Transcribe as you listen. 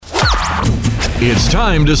It's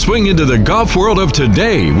time to swing into the golf world of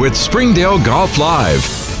today with Springdale Golf Live.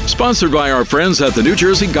 Sponsored by our friends at the New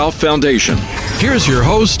Jersey Golf Foundation. Here's your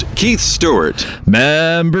host, Keith Stewart.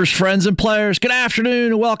 Members, friends, and players, good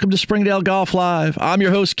afternoon and welcome to Springdale Golf Live. I'm your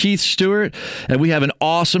host, Keith Stewart, and we have an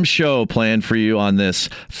awesome show planned for you on this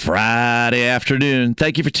Friday afternoon.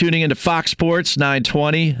 Thank you for tuning into Fox Sports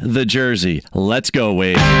 920, The Jersey. Let's go,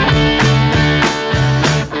 Wade.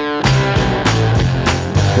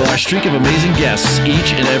 Well, our streak of amazing guests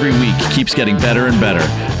each and every week keeps getting better and better.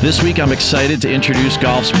 This week, I'm excited to introduce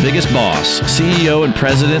golf's biggest boss, CEO and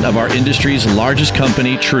president of our industry's largest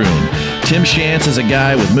company, Troon. Tim Schantz is a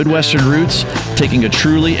guy with Midwestern roots, taking a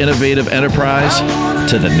truly innovative enterprise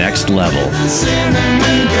to the next level.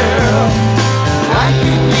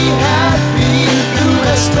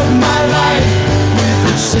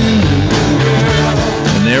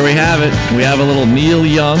 And there we have it. We have a little Neil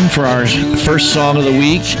Young for our first song of the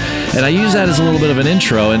week. And I use that as a little bit of an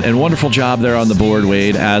intro. And wonderful job there on the board,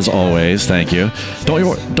 Wade, as always. Thank you.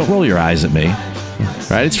 Don't roll your eyes at me.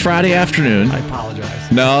 Right? It's Friday afternoon. I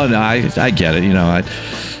apologize. No, I get it. You know,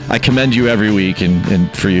 I commend you every week.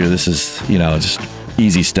 And for you, this is, you know, just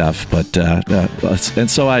easy stuff, but and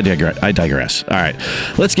so I digress. All right,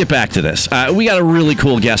 let's get back to this. We got a really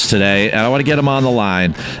cool guest today, and I want to get him on the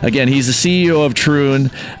line. Again, he's the CEO of Troon.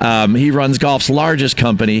 He runs golf's largest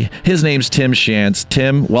company. His name's Tim Schantz.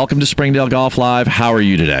 Tim, welcome to Springdale Golf Live. How are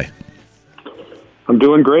you today? I'm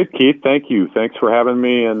doing great, Keith. Thank you. Thanks for having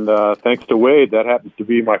me, and thanks to Wade. That happens to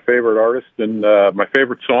be my favorite artist and my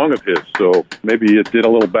favorite song of his, so maybe it did a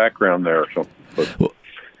little background there. Well,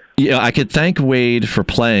 yeah, I could thank Wade for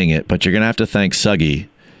playing it, but you're going to have to thank Suggy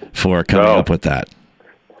for coming up with that.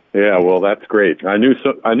 Yeah, well, that's great. I knew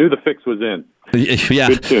the fix was in. Yeah.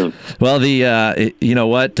 Good tune. Well, you know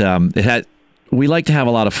what? We like to have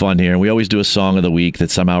a lot of fun here, and we always do a song of the week that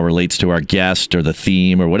somehow relates to our guest or the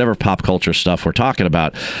theme or whatever pop culture stuff we're talking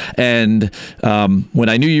about. And when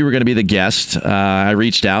I knew you were going to be the guest, I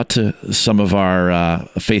reached out to some of our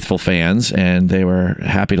faithful fans, and they were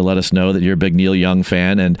happy to let us know that you're a big Neil Young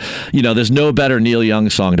fan. And, you know, there's no better Neil Young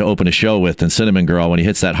song to open a show with than Cinnamon Girl when he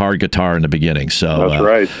hits that hard guitar in the beginning. So that's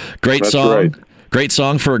right. Great that's song. Right. Great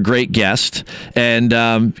song for a great guest. And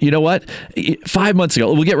you know what? 5 months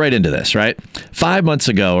ago, we'll get right into this, right? 5 months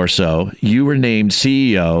ago or so, you were named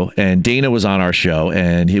CEO, and Dana was on our show,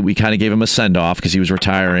 and we kind of gave him a send-off because he was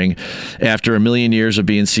retiring after a million years of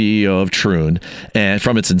being CEO of Troon, and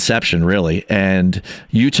from its inception, really. And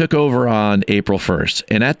you took over on April 1st.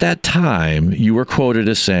 And at that time, you were quoted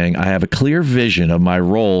as saying, "I have a clear vision of my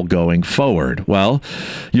role going forward." Well,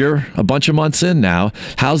 you're a bunch of months in now.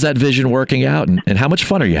 How's that vision working out? And how much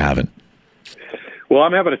fun are you having? Well,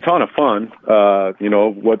 I'm having a ton of fun. You know,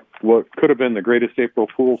 what could have been the greatest April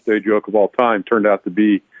Fool's Day joke of all time turned out to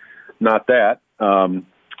be not that. You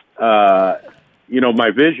know, my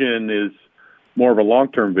vision is more of a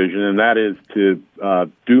long-term vision, and that is to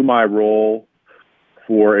do my role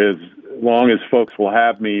for as long as folks will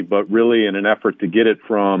have me, but really in an effort to get it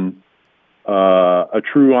from a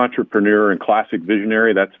true entrepreneur and classic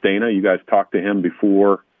visionary. That's Dana. You guys talked to him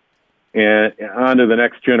before. And on to the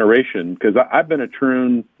next generation, because I've been at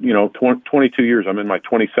Troon, you know, 22 years. I'm in my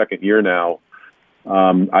 22nd year now.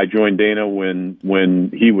 I joined Dana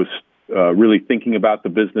when he was really thinking about the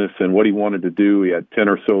business and what he wanted to do. He had 10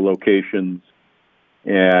 or so locations.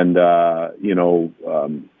 And, you know,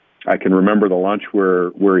 I can remember the lunch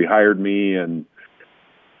where he hired me. And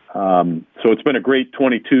so it's been a great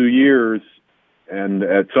 22 years. And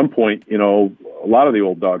at some point, you know, a lot of the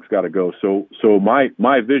old dogs got to go. So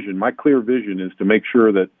my vision, my clear vision, is to make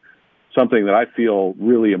sure that something that I feel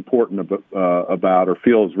really important about, or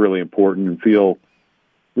feels really important and feel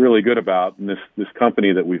really good about, in this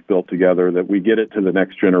company that we've built together, that we get it to the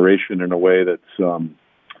next generation in a way that's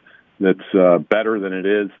better than it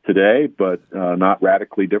is today, but not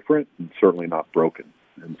radically different, and certainly not broken.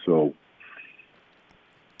 And so.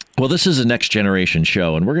 Well, this is a next generation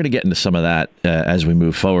show, and we're going to get into some of that as we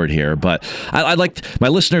move forward here. But I like, my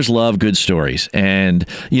listeners love good stories, and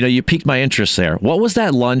you know, you piqued my interest there. What was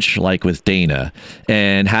that lunch like with Dana,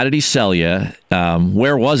 and how did he sell you?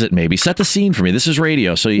 Where was it? Maybe set the scene for me. This is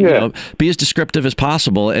radio, so you know, be as descriptive as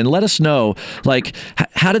possible, and let us know, like,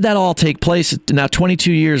 how did that all take place? Now,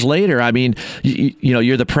 22 years later, I mean, you know,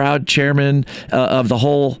 you're the proud chairman of the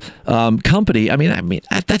whole company. I mean,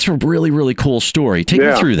 that's a really, really cool story. Take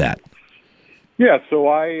me through that. Yeah, so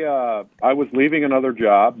I was leaving another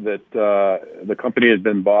job that the company had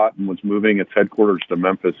been bought and was moving its headquarters to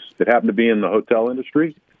Memphis. It happened to be in the hotel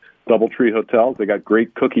industry, DoubleTree Hotels. They got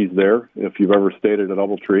great cookies there, if you've ever stayed at a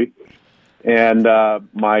DoubleTree. And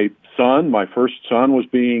my my first son was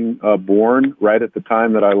being born right at the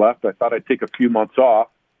time that I left. I thought I'd take a few months off.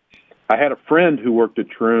 I had a friend who worked at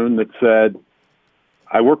Troon that said,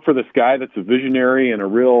 I work for this guy that's a visionary and a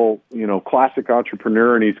real, classic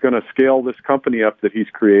entrepreneur, and he's going to scale this company up that he's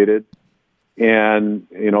created and,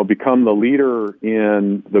 become the leader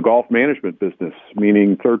in the golf management business,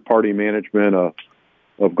 meaning third-party management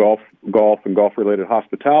of golf and golf-related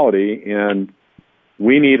hospitality. And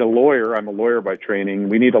we need a lawyer. I'm a lawyer by training.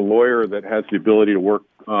 We need a lawyer that has the ability to work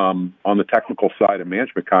on the technical side of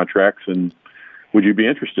management contracts. And would you be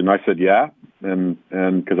interested? And I said, yeah. And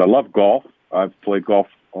because I love golf. I've played golf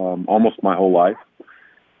almost my whole life.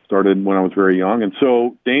 Started when I was very young. And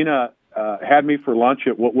so Dana had me for lunch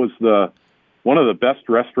at what was one of the best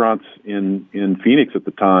restaurants in Phoenix at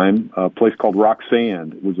the time, a place called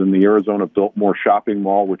Rockin. It was in the Arizona Biltmore Shopping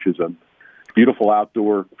Mall, which is a beautiful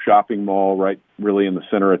outdoor shopping mall right really in the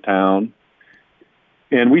center of town.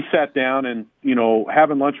 And we sat down and,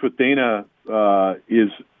 having lunch with Dana is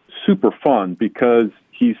super fun because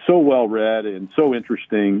he's so well-read and so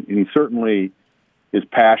interesting, and he certainly is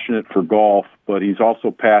passionate for golf, but he's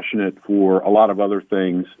also passionate for a lot of other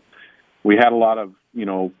things. We had a lot of,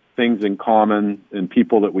 things in common and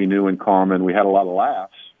people that we knew in common. We had a lot of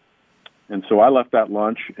laughs. And so I left that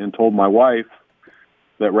lunch and told my wife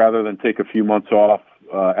that rather than take a few months off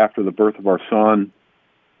after the birth of our son,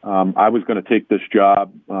 I was going to take this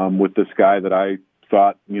job with this guy that I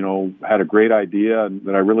thought, had a great idea and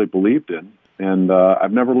that I really believed in. And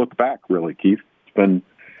I've never looked back, really, Keith.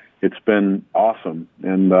 It's been awesome.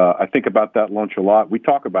 And I think about that lunch a lot. We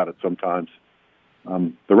talk about it sometimes.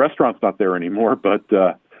 The restaurant's not there anymore,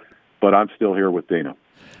 but I'm still here with Dana.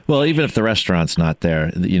 Well, even if the restaurant's not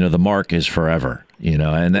there, the mark is forever,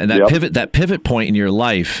 and that pivot point in your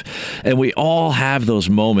life. And we all have those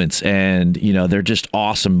moments, and, they're just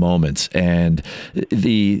awesome moments. And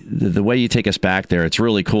the way you take us back there, it's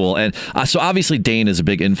really cool. And so obviously Dane is a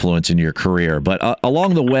big influence in your career, but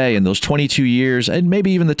along the way in those 22 years and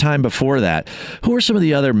maybe even the time before that, who are some of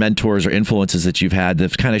the other mentors or influences that you've had that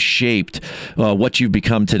have kind of shaped what you've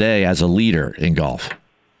become today as a leader in golf?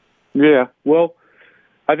 Yeah, well,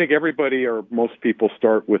 I think everybody or most people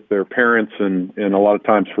start with their parents, and a lot of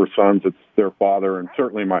times for sons, it's their father. And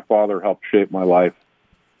certainly my father helped shape my life.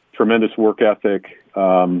 Tremendous work ethic.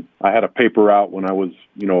 I had a paper out when I was,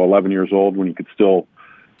 11 years old when you could still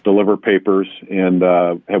deliver papers, and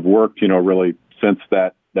have worked, really since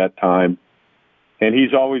that time. And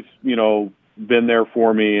he's always, been there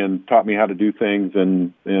for me and taught me how to do things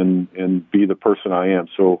and be the person I am.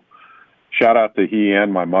 So shout out to he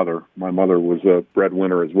and my mother. My mother was a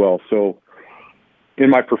breadwinner as well. So in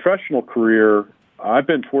my professional career, I've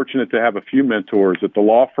been fortunate to have a few mentors at the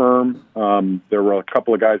law firm. There were a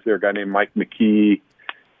couple of guys there, a guy named Mike McKee,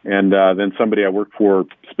 and then somebody I worked for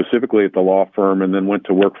specifically at the law firm, and then went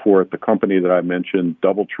to work for at the company that I mentioned,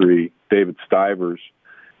 DoubleTree, David Stivers.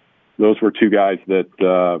 Those were two guys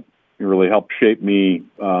that really helped shape me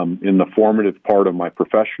in the formative part of my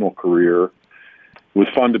professional career. It was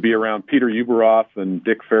fun to be around Peter Uberoth and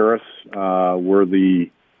Dick Ferris. Were the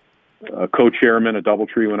co-chairman at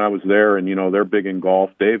DoubleTree when I was there, and they're big in golf.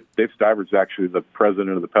 Dave Stivers is actually the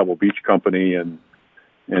president of the Pebble Beach Company, and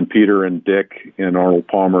Peter and Dick and Arnold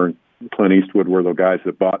Palmer and Clint Eastwood were the guys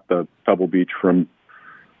that bought the Pebble Beach from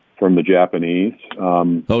the Japanese.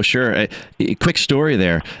 Oh, sure. A quick story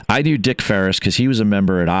there. I knew Dick Ferris because he was a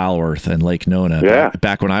member at Isleworth and Lake Nona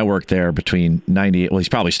back when I worked there between 98. Well, he's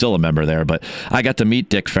probably still a member there, but I got to meet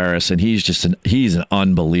Dick Ferris, and he's an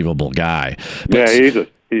unbelievable guy. But he's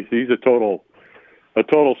a total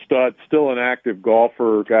stud, still an active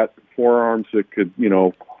golfer, got forearms that could,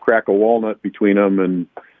 crack a walnut between them,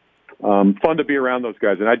 and fun to be around those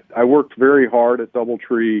guys. And I worked very hard at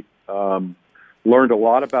DoubleTree, learned a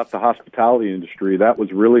lot about the hospitality industry. That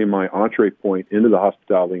was really my entree point into the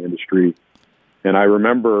hospitality industry. And I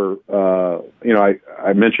remember,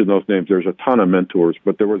 I mentioned those names. There's a ton of mentors,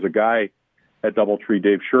 but there was a guy at DoubleTree,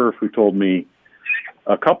 Dave Scherf, who told me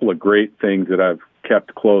a couple of great things that I've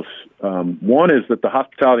kept close. One is that the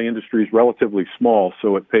hospitality industry is relatively small,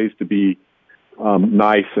 so it pays to be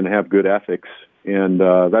nice and have good ethics. And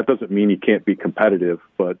that doesn't mean you can't be competitive,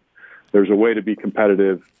 but there's a way to be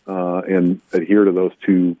competitive and adhere to those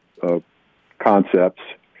two concepts.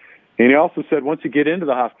 And he also said once you get into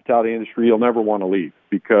the hospitality industry, you'll never want to leave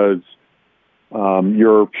because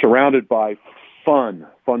you're surrounded by fun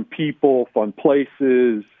people, fun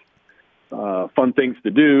places, fun things to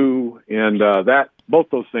do, and both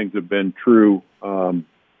those things have been true for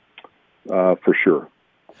sure.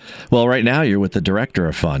 Well, right now you're with the director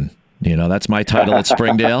of fun. That's my title at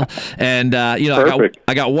Springdale. And,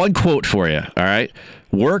 I got one quote for you. All right.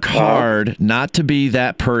 Work hard not to be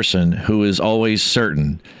that person who is always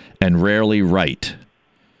certain and rarely right.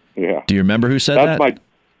 Yeah. Do you remember who said that?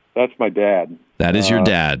 That's my dad. That is your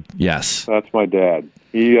dad. Yes. That's my dad.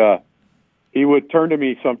 He would turn to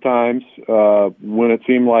me sometimes when it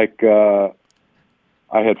seemed like I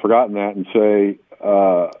had forgotten that and say,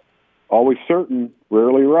 always certain,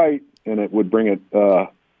 rarely right, and it would bring it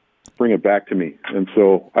back to me. And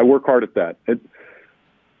so I work hard at that. It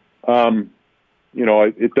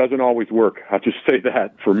doesn't always work. I'll just say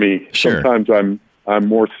that for me. Sure. Sometimes I'm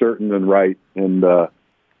more certain than right, and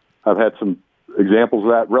I've had some examples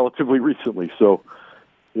of that relatively recently. So,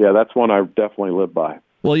 yeah, that's one I definitely live by.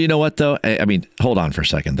 Well, you know what, though? I mean, hold on for a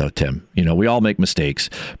second, though, Tim. We all make mistakes.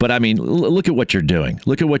 But, I mean, look at what you're doing.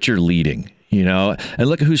 Look at what you're leading. And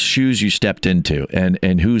look at whose shoes you stepped into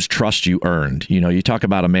and whose trust you earned. You talk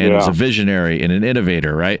about a man who's a visionary and an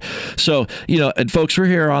innovator, right? So, and folks, we're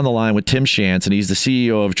here on the line with Tim Schantz, and he's the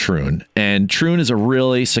CEO of Troon. And Troon is a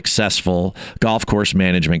really successful golf course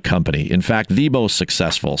management company. In fact, the most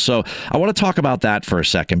successful. So I want to talk about that for a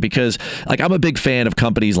second because, I'm a big fan of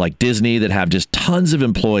companies like Disney that have just tons of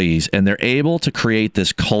employees and they're able to create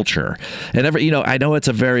this culture. And I know it's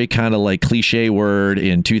a very kind of cliche word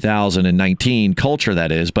in 2019. Culture,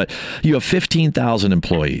 that is, but you have 15,000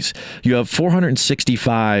 employees. You have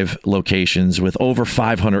 465 locations with over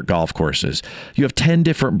 500 golf courses. You have 10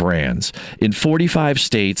 different brands in 45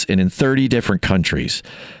 states and in 30 different countries.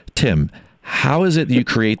 Tim, how is it you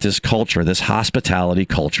create this culture, this hospitality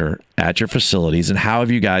culture at your facilities, and how have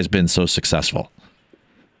you guys been so successful?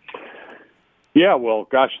 Yeah, well,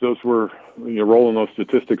 gosh, rolling those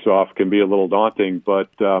statistics off can be a little daunting, but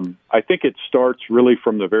I think it starts really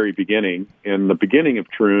from the very beginning. And the beginning of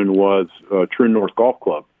Troon was Troon North Golf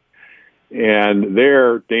Club. And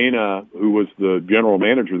there, Dana, who was the general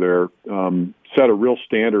manager there, set a real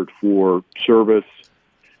standard for service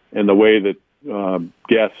and the way that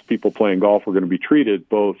guests, people playing golf, were going to be treated,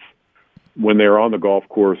 both when they're on the golf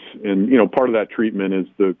course. And, part of that treatment is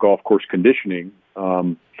the golf course conditioning,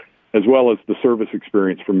 as well as the service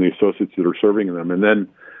experience from the associates that are serving them. And then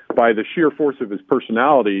by the sheer force of his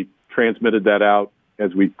personality, transmitted that out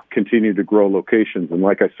as we continued to grow locations. And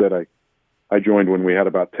like I said, I joined when we had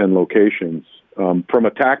about 10 locations. From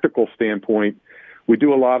a tactical standpoint, we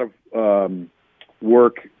do a lot of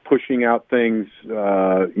work pushing out things,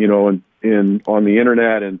 on the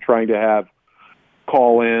internet and trying to have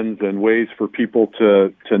call-ins and ways for people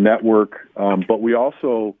to network. But we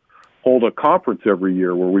also hold a conference every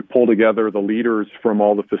year where we pull together the leaders from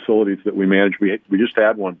all the facilities that we manage. We just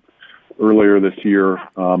had one earlier this year.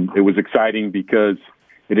 It was exciting because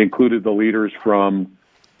it included the leaders from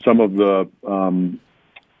some of the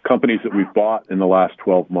companies that we've bought in the last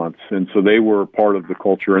 12 months. And so they were part of the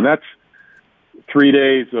culture. And that's 3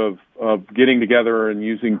 days of getting together and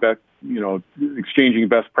using exchanging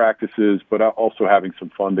best practices, but also having some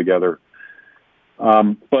fun together.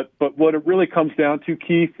 But what it really comes down to,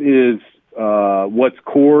 Keith, is what's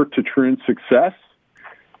core to Troon's success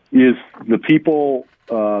is the people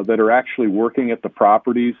that are actually working at the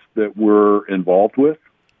properties that we're involved with,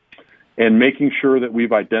 and making sure that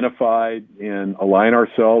we've identified and align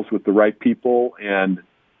ourselves with the right people and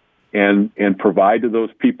provide to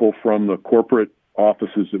those people from the corporate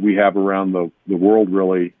offices that we have around the world,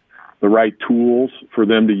 really, the right tools for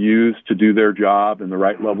them to use to do their job and the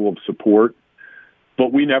right level of support.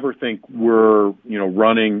 But we never think we're,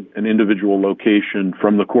 running an individual location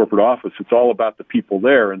from the corporate office. It's all about the people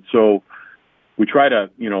there. And so we try to,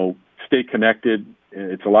 stay connected.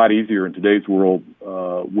 It's a lot easier in today's world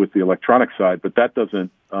with the electronic side, but that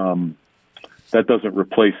doesn't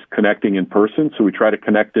replace connecting in person. So we try to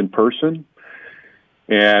connect in person,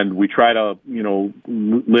 and we try to,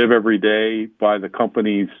 live every day by the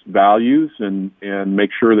company's values and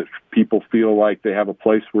make sure that people feel like they have a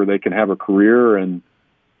place where they can have a career. And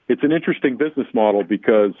it's an interesting business model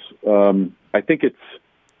because I think it's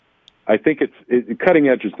cutting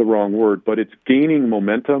edge is the wrong word, but it's gaining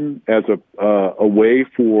momentum as a way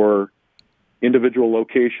for individual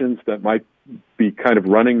locations that might be kind of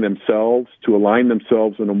running themselves to align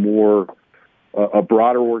themselves in a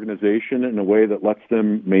broader organization in a way that lets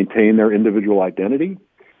them maintain their individual identity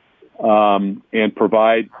and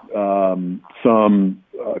provide some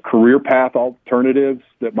career path alternatives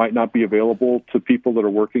that might not be available to people that are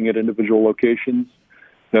working at individual locations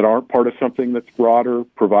that aren't part of something that's broader,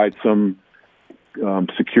 provide some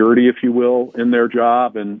security, if you will, in their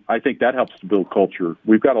job. And I think that helps to build culture.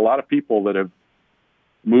 We've got a lot of people that have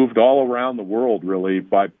moved all around the world, really,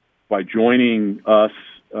 by joining us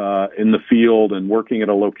in the field and working at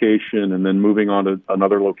a location and then moving on to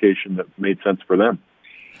another location that made sense for them.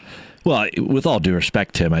 Well, with all due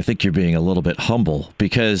respect, Tim, I think you're being a little bit humble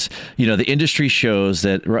because, the industry shows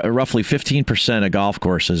that roughly 15% of golf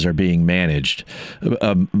courses are being managed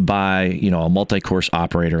by, a multi-course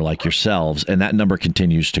operator like yourselves, and that number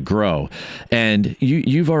continues to grow. And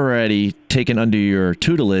you've already taken under your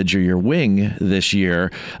tutelage or your wing this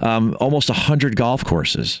year almost 100 golf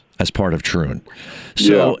courses as part of Troon.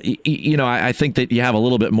 So, I think that you have a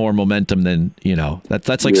little bit more momentum than,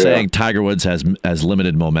 that's like saying Tiger Woods has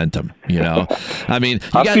limited momentum, I mean,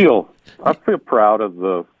 I feel proud of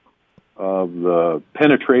the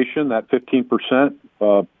penetration, that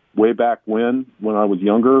 15%, way back when I was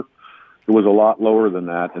younger, it was a lot lower than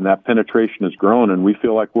that. And that penetration has grown, and we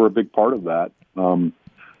feel like we're a big part of that.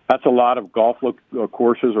 That's a lot of golf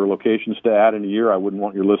courses or locations to add in a year. I wouldn't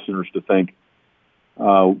want your listeners to think,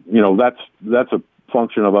 that's a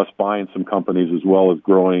function of us buying some companies as well as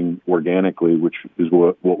growing organically, which is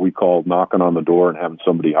what we call knocking on the door and having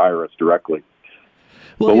somebody hire us directly.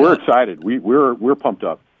 Well, but we're excited. We're pumped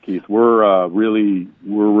up, Keith. We're really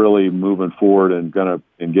moving forward and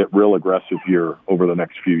get real aggressive here over the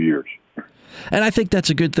next few years. And I think that's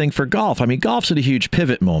a good thing for golf. I mean, golf's at a huge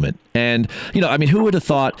pivot moment. And, who would have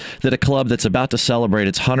thought that a club that's about to celebrate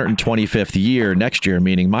its 125th year next year,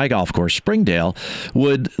 meaning my golf course, Springdale,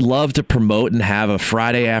 would love to promote and have a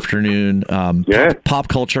Friday afternoon pop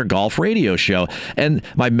culture golf radio show. And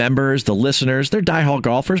my members, the listeners, they're diehard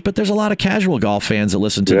golfers, but there's a lot of casual golf fans that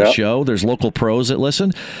listen to the show. There's local pros that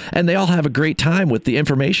listen, and they all have a great time with the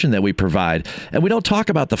information that we provide. And we don't talk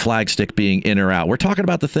about the flagstick being in or out. We're talking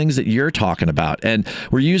about the things that you're talking about. And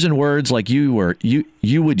we're using words like you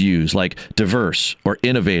would use, like diverse or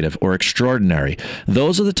innovative or extraordinary.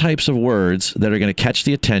 Those are the types of words that are going to catch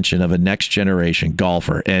the attention of a next generation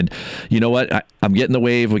golfer. And you know what? I'm getting the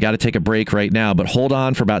wave. We got to take a break right now, but hold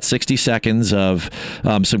on for about 60 seconds of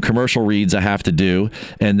some commercial reads I have to do.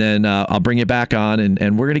 And then I'll bring you back on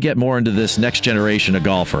and we're going to get more into this next generation of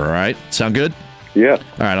golfer. All right. Sound good? Yeah.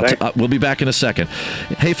 All right. We'll be back in a second.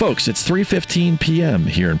 Hey, folks, it's 3:15 p.m.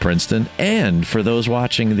 here in Princeton, and for those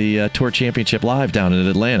watching the Tour Championship live down in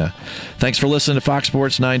Atlanta. Thanks for listening to Fox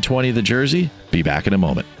Sports 920 The Jersey. Be back in a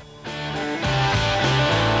moment.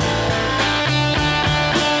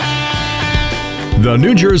 The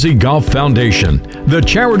New Jersey Golf Foundation, the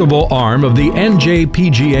charitable arm of the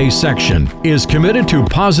NJPGA section, is committed to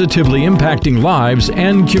positively impacting lives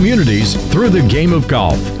and communities through the game of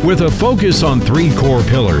golf, with a focus on three core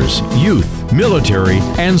pillars: youth, military,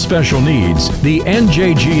 and special needs. The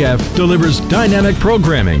NJGF delivers dynamic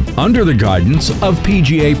programming under the guidance of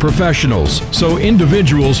PGA professionals, so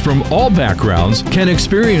individuals from all backgrounds can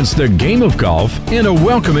experience the game of golf in a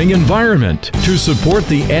welcoming environment. To support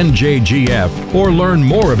the NJGF or learn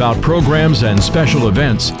more about programs and special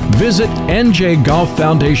events, visit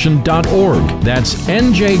njgolffoundation.org. That's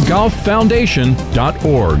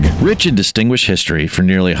njgolffoundation.org. Rich in distinguished history for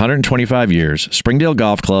nearly 125 years, Springdale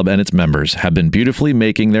Golf Club and its members have been beautifully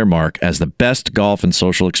making their mark as the best golf and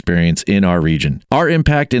social experience in our region. Our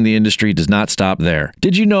impact in the industry does not stop there.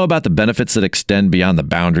 Did you know about the benefits that extend beyond the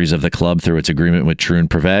boundaries of the club through its agreement with Troon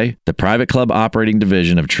Privé, the private club operating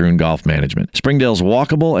division of Troon Golf Management? Springdale's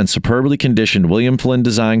walkable and superbly conditioned William Flynn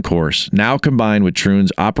design course, now combined with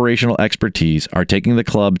Troon's operational expertise, are taking the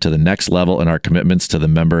club to the next level in our commitments to the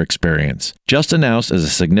member experience. Just announced as a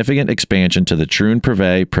significant expansion to the Troon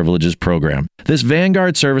Privé Privileges program. This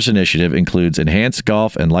Vanguard service initiative includes enhanced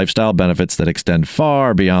golf and lifestyle benefits that extend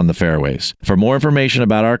far beyond the fairways. For more information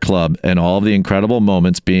about our club and all of the incredible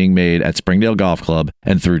moments being made at Springdale Golf Club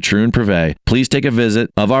and through Troon Privé, please take a visit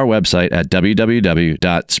of our website at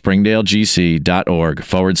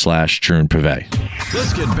www.springdalegc.org/Troon Privé.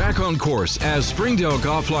 Let's get back on course as Springdale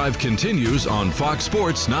Golf Live continues on Fox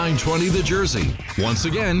Sports 920 The Jersey. Once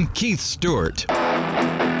again, Keith Stewart.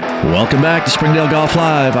 Welcome back to Springdale Golf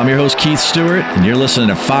Live. I'm your host, Keith Stewart, and you're listening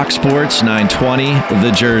to Fox Sports 920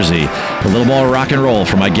 The Jersey. A little more rock and roll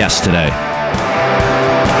for my guest today.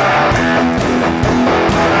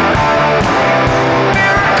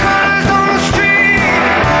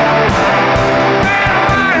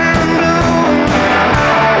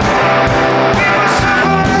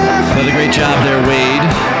 Another great job there, Wade.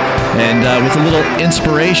 And with a little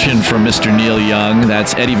inspiration from Mr. Neil Young,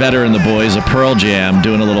 that's Eddie Vedder and the boys of Pearl Jam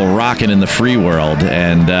doing a little rockin' in the free world.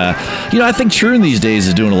 And, I think Troon these days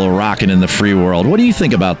is doing a little rockin' in the free world. What do you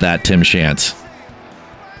think about that, Tim Schantz?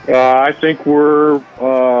 I think we're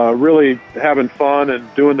really having fun and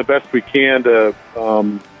doing the best we can to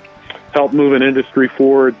help move an industry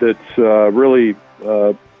forward that's really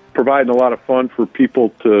providing a lot of fun for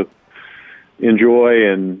people to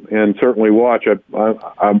enjoy and certainly watch.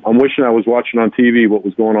 I'm wishing I was watching on TV what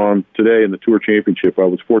was going on today in the Tour Championship. I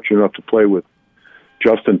was fortunate enough to play with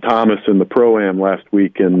Justin Thomas in the Pro-Am last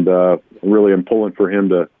week, and really am pulling for him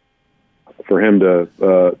to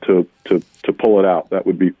pull it out. That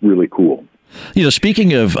would be really cool.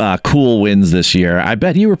 Speaking of cool wins this year, I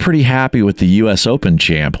bet you were pretty happy with the U.S. Open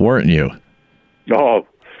champ, weren't you? Oh,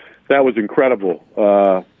 that was incredible.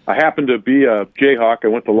 I happened to be a Jayhawk. I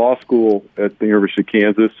went to law school at the University of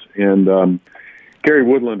Kansas, and Gary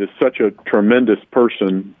Woodland is such a tremendous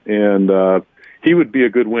person, and he would be a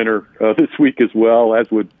good winner this week as well, as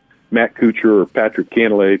would Matt Kuchar or Patrick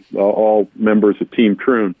Cantlay, all members of Team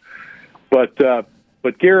Troon. But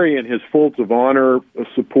Gary and his Folds of Honor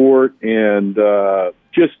support, and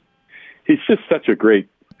he's just such a great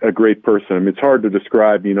person. I mean, it's hard to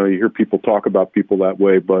describe. You hear people talk about people that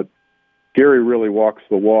way, but Gary really walks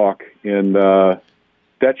the walk. And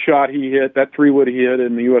that shot he hit, that 3-wood he hit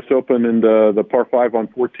in the U.S. Open and the par 5 on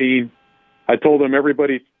 14, I told him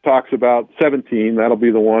everybody talks about 17. That'll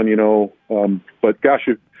be the one, But gosh,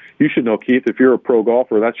 you should know, Keith, if you're a pro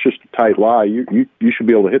golfer, that's just a tight lie. You should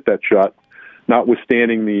be able to hit that shot,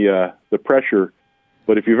 notwithstanding the pressure.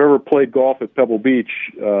 But if you've ever played golf at Pebble Beach,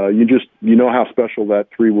 you know how special that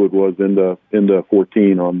 3-wood was into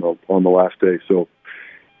 14 on the last day. So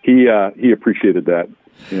he appreciated that,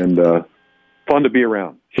 and fun to be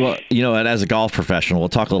around. Well, and as a golf professional, we'll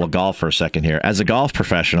talk a little golf for a second here. As a golf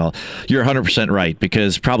professional, you're 100% right,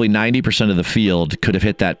 because probably 90% of the field could have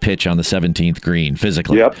hit that pitch on the 17th green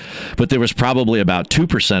physically. Yep. But there was probably about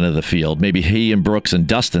 2% of the field, maybe he and Brooks and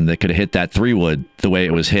Dustin, that could have hit that 3-wood the way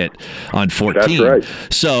it was hit on 14. That's right.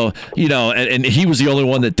 So, and he was the only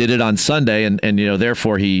one that did it on Sunday, and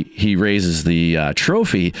therefore he raises the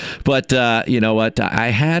trophy. But you know what? I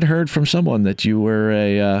had heard from someone that you were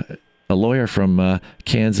a lawyer from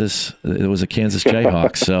Kansas. It was a Kansas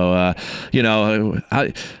Jayhawk. So,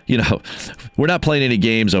 we're not playing any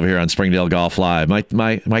games over here on Springdale Golf Live.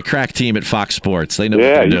 My crack team at Fox Sports, they know what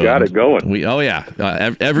they're doing. Yeah, you got it going.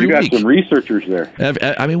 Every week. You week. got some researchers there.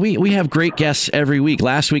 We have great guests every week.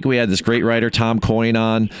 Last week we had this great writer, Tom Coyne,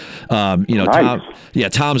 on. Nice.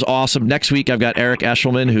 Tom's awesome. Next week I've got Eric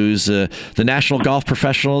Eshelman, who's the National Golf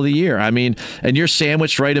Professional of the Year. And you're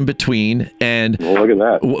sandwiched right in between. And look at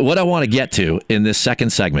that. What I want to get to in this second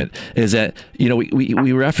segment is that,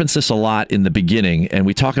 we reference this a lot in the beginning, and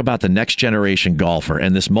we talk about the next generation golfer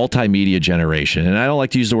and this multimedia generation. And I don't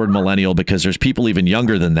like to use the word millennial, because there's people even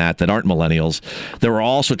younger than that aren't millennials that are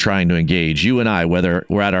also trying to engage. You and I, whether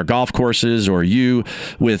we're at our golf courses or you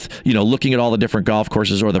with, looking at all the different golf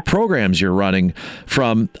courses or the programs you're running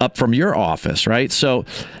from your office, right? So,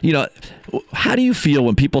 how do you feel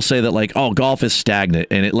when people say that, golf is stagnant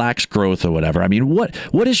and it lacks growth or whatever?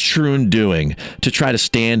 What is Troon doing to try to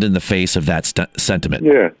stand in the face of that sentiment?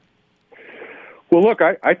 Yeah. Well, look,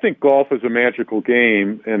 I think golf is a magical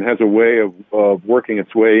game and has a way of working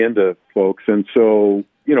its way into folks. And so,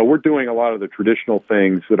 we're doing a lot of the traditional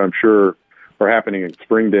things that I'm sure are happening in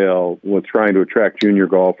Springdale with trying to attract junior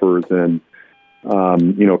golfers and,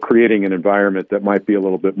 creating an environment that might be a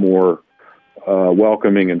little bit more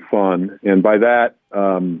welcoming and fun. And by that,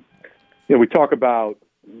 we talk about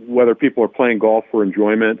whether people are playing golf for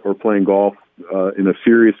enjoyment or playing golf in a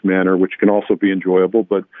serious manner, which can also be enjoyable,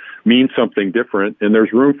 but means something different. And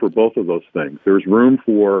there's room for both of those things. There's room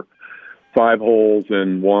for 5 holes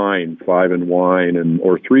and wine,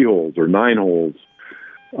 or 3 holes or 9 holes.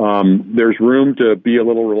 There's room to be a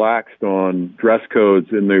little relaxed on dress codes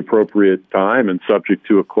in the appropriate time and subject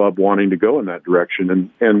to a club wanting to go in that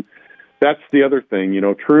direction. And that's the other thing.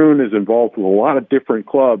 Troon is involved with a lot of different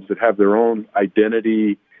clubs that have their own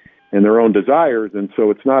identity and their own desires, and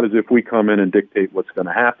so it's not as if we come in and dictate what's going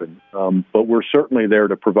to happen. But we're certainly there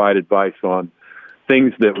to provide advice on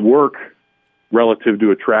things that work relative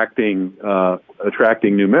to attracting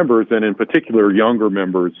new members, and in particular younger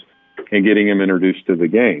members, and getting them introduced to the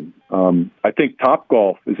game. I think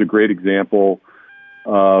Topgolf is a great example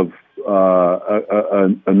of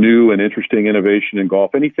a new and interesting innovation in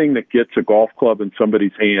golf. Anything that gets a golf club in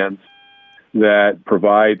somebody's hands that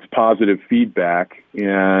provides positive feedback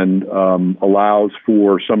and allows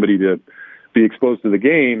for somebody to be exposed to the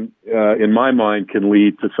game, in my mind, can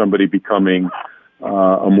lead to somebody becoming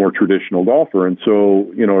a more traditional golfer. And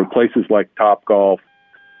so, places like Topgolf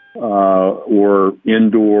or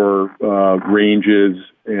indoor ranges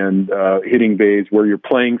and hitting bays where you're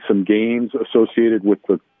playing some games associated with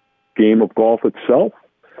the game of golf itself,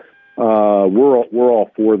 we're all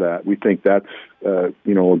for that. We think that's a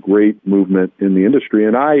great movement in the industry,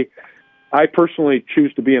 and I personally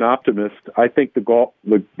choose to be an optimist. I think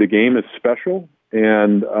the game is special,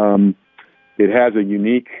 and It has a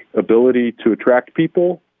unique ability to attract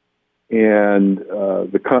people, and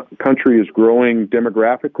the country is growing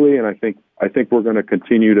demographically, and I think we're going to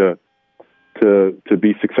continue to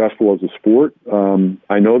be successful as a sport.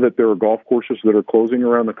 I know that there are golf courses that are closing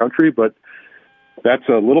around the country, but that's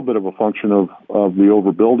a little bit of a function of the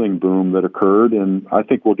overbuilding boom that occurred, and I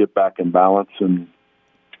think we'll get back in balance, and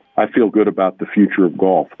I feel good about the future of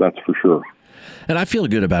golf, that's for sure. And I feel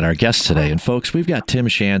good about our guest today. And folks, we've got Tim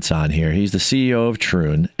Schantz on here. He's the CEO of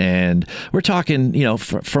Troon. And we're talking,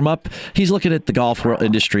 he's looking at the golf world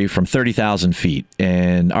industry from 30,000 feet.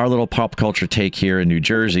 And our little pop culture take here in New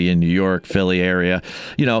Jersey, in New York, Philly area,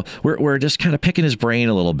 we're just kind of picking his brain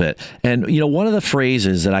a little bit. And, one of the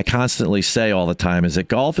phrases that I constantly say all the time is that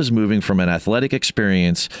golf is moving from an athletic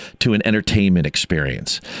experience to an entertainment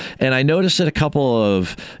experience. And I noticed that a couple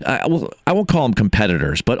of, I won't call them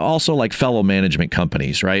competitors, but also like fellow management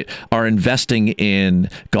companies, right, are investing in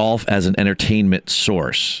golf as an entertainment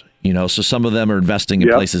source. So some of them are investing in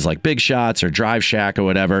places like Big Shots or Drive Shack or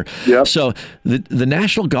whatever. Yep. So the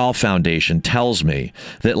National Golf Foundation tells me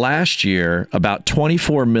that last year about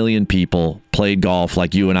 24 million people played golf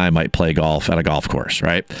like you and I might play golf at a golf course,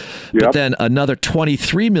 right? Yep. But then another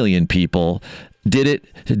 23 million people did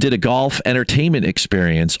a golf entertainment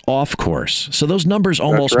experience off course. So those numbers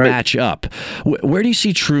almost match up. Where do you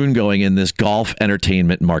see Troon going in this golf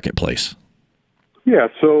entertainment marketplace? Yeah,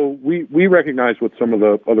 so we recognize what some of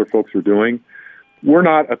the other folks are doing. We're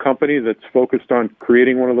not a company that's focused on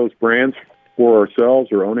creating one of those brands for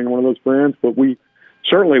ourselves or owning one of those brands, but we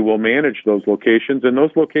certainly will manage those locations, and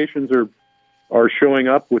those locations are showing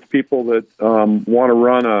up with people that want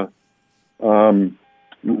to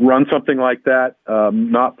run something like that,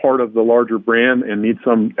 not part of the larger brand and need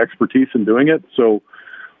some expertise in doing it. So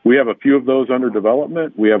we have a few of those under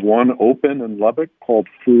development. We have one open in Lubbock called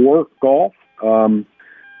 4 Golf.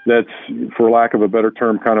 That's, for lack of a better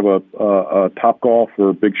term, kind of a Top Golf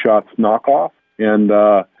or Big Shots knockoff. And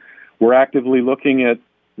we're actively looking at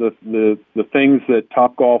the things that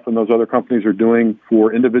Top Golf and those other companies are doing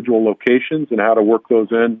for individual locations and how to work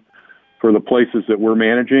those in for the places that we're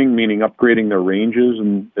managing, meaning upgrading their ranges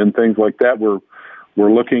and things like that. We're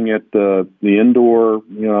looking at the indoor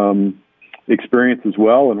experience as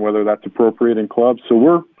well, and whether that's appropriate in clubs. So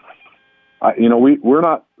we're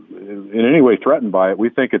not in any way threatened by it. We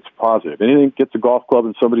think it's positive. Anything that gets a golf club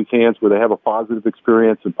in somebody's hands where they have a positive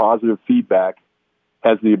experience and positive feedback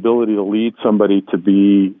has the ability to lead somebody to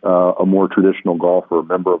be a more traditional golfer, a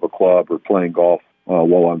member of a club, or playing golf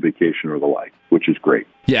while on vacation or the like, which is great.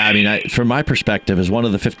 Yeah, I mean, from my perspective, as one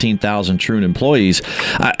of the 15,000 Troon employees,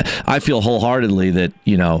 I feel wholeheartedly that,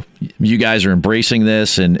 you guys are embracing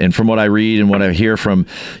this. And from what I read and what I hear from,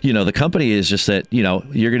 the company is just that,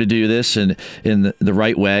 you're going to do this in the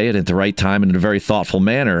right way and at the right time and in a very thoughtful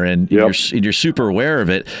manner. And you're super aware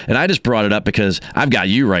of it. And I just brought it up because I've got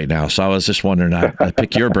you right now. So I was just wondering, I'd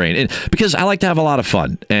pick your brain. And because I like to have a lot of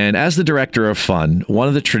fun. And as the director of fun, one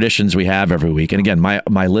of the traditions we have every week, and again,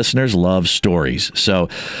 my listeners love stories. So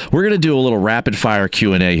we're going to do a little rapid fire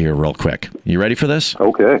Q&A here real quick. You ready for this?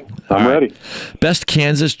 Okay, I'm ready. Best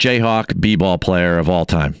Kansas Jayhawk b-ball player of all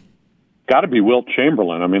time? Got to be Wilt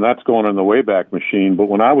Chamberlain. I mean, that's going in the Wayback Machine. But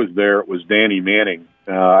when I was there, it was Danny Manning.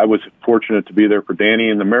 I was fortunate to be there for Danny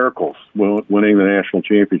and the Miracles winning the national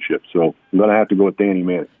championship. So I'm going to have to go with Danny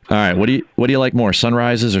Manning. All right. What do you like more,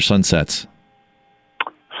 sunrises or sunsets?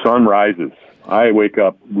 Sunrises. I wake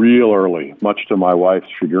up real early, much to my wife's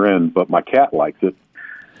chagrin, but my cat likes it.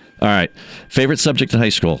 All right. Favorite subject in high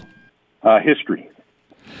school? History.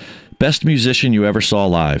 Best musician you ever saw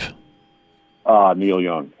live? Neil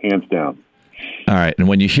Young, hands down. All right. And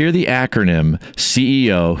when you hear the acronym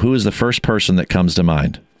CEO, who is the first person that comes to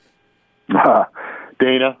mind?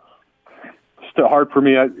 Dana. Still hard for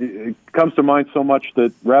me. It comes to mind so much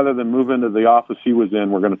that rather than move into the office he was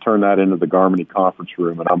in, we're going to turn that into the Garmany conference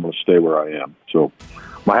room, and I'm going to stay where I am. So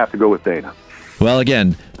I might have to go with Dana. Well,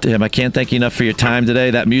 again, Tim, I can't thank you enough for your time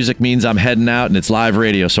today. That music means I'm heading out, and it's live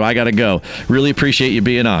radio, so I got to go. Really appreciate you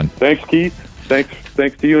being on. Thanks, Keith.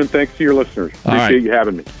 Thanks to you, and thanks to your listeners. Appreciate you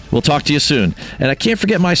having me. We'll talk to you soon. And I can't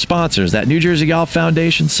forget my sponsors, that New Jersey Golf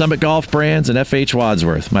Foundation, Summit Golf Brands, and F.H.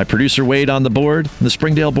 Wadsworth. My producer, Wade, on the board, and the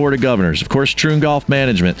Springdale Board of Governors. Of course, Troon Golf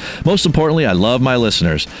Management. Most importantly, I love my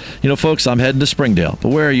listeners. Folks, I'm heading to Springdale, but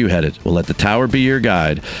where are you headed? We'll let the Tower be your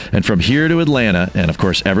guide. And from here to Atlanta, and of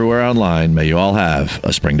course, everywhere online, may you all have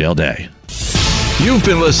a Springdale day. You've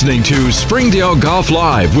been listening to Springdale Golf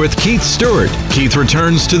Live with Keith Stewart. Keith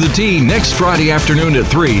returns to the tee next Friday afternoon at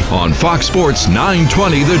 3 on Fox Sports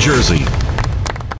 920 The Jersey.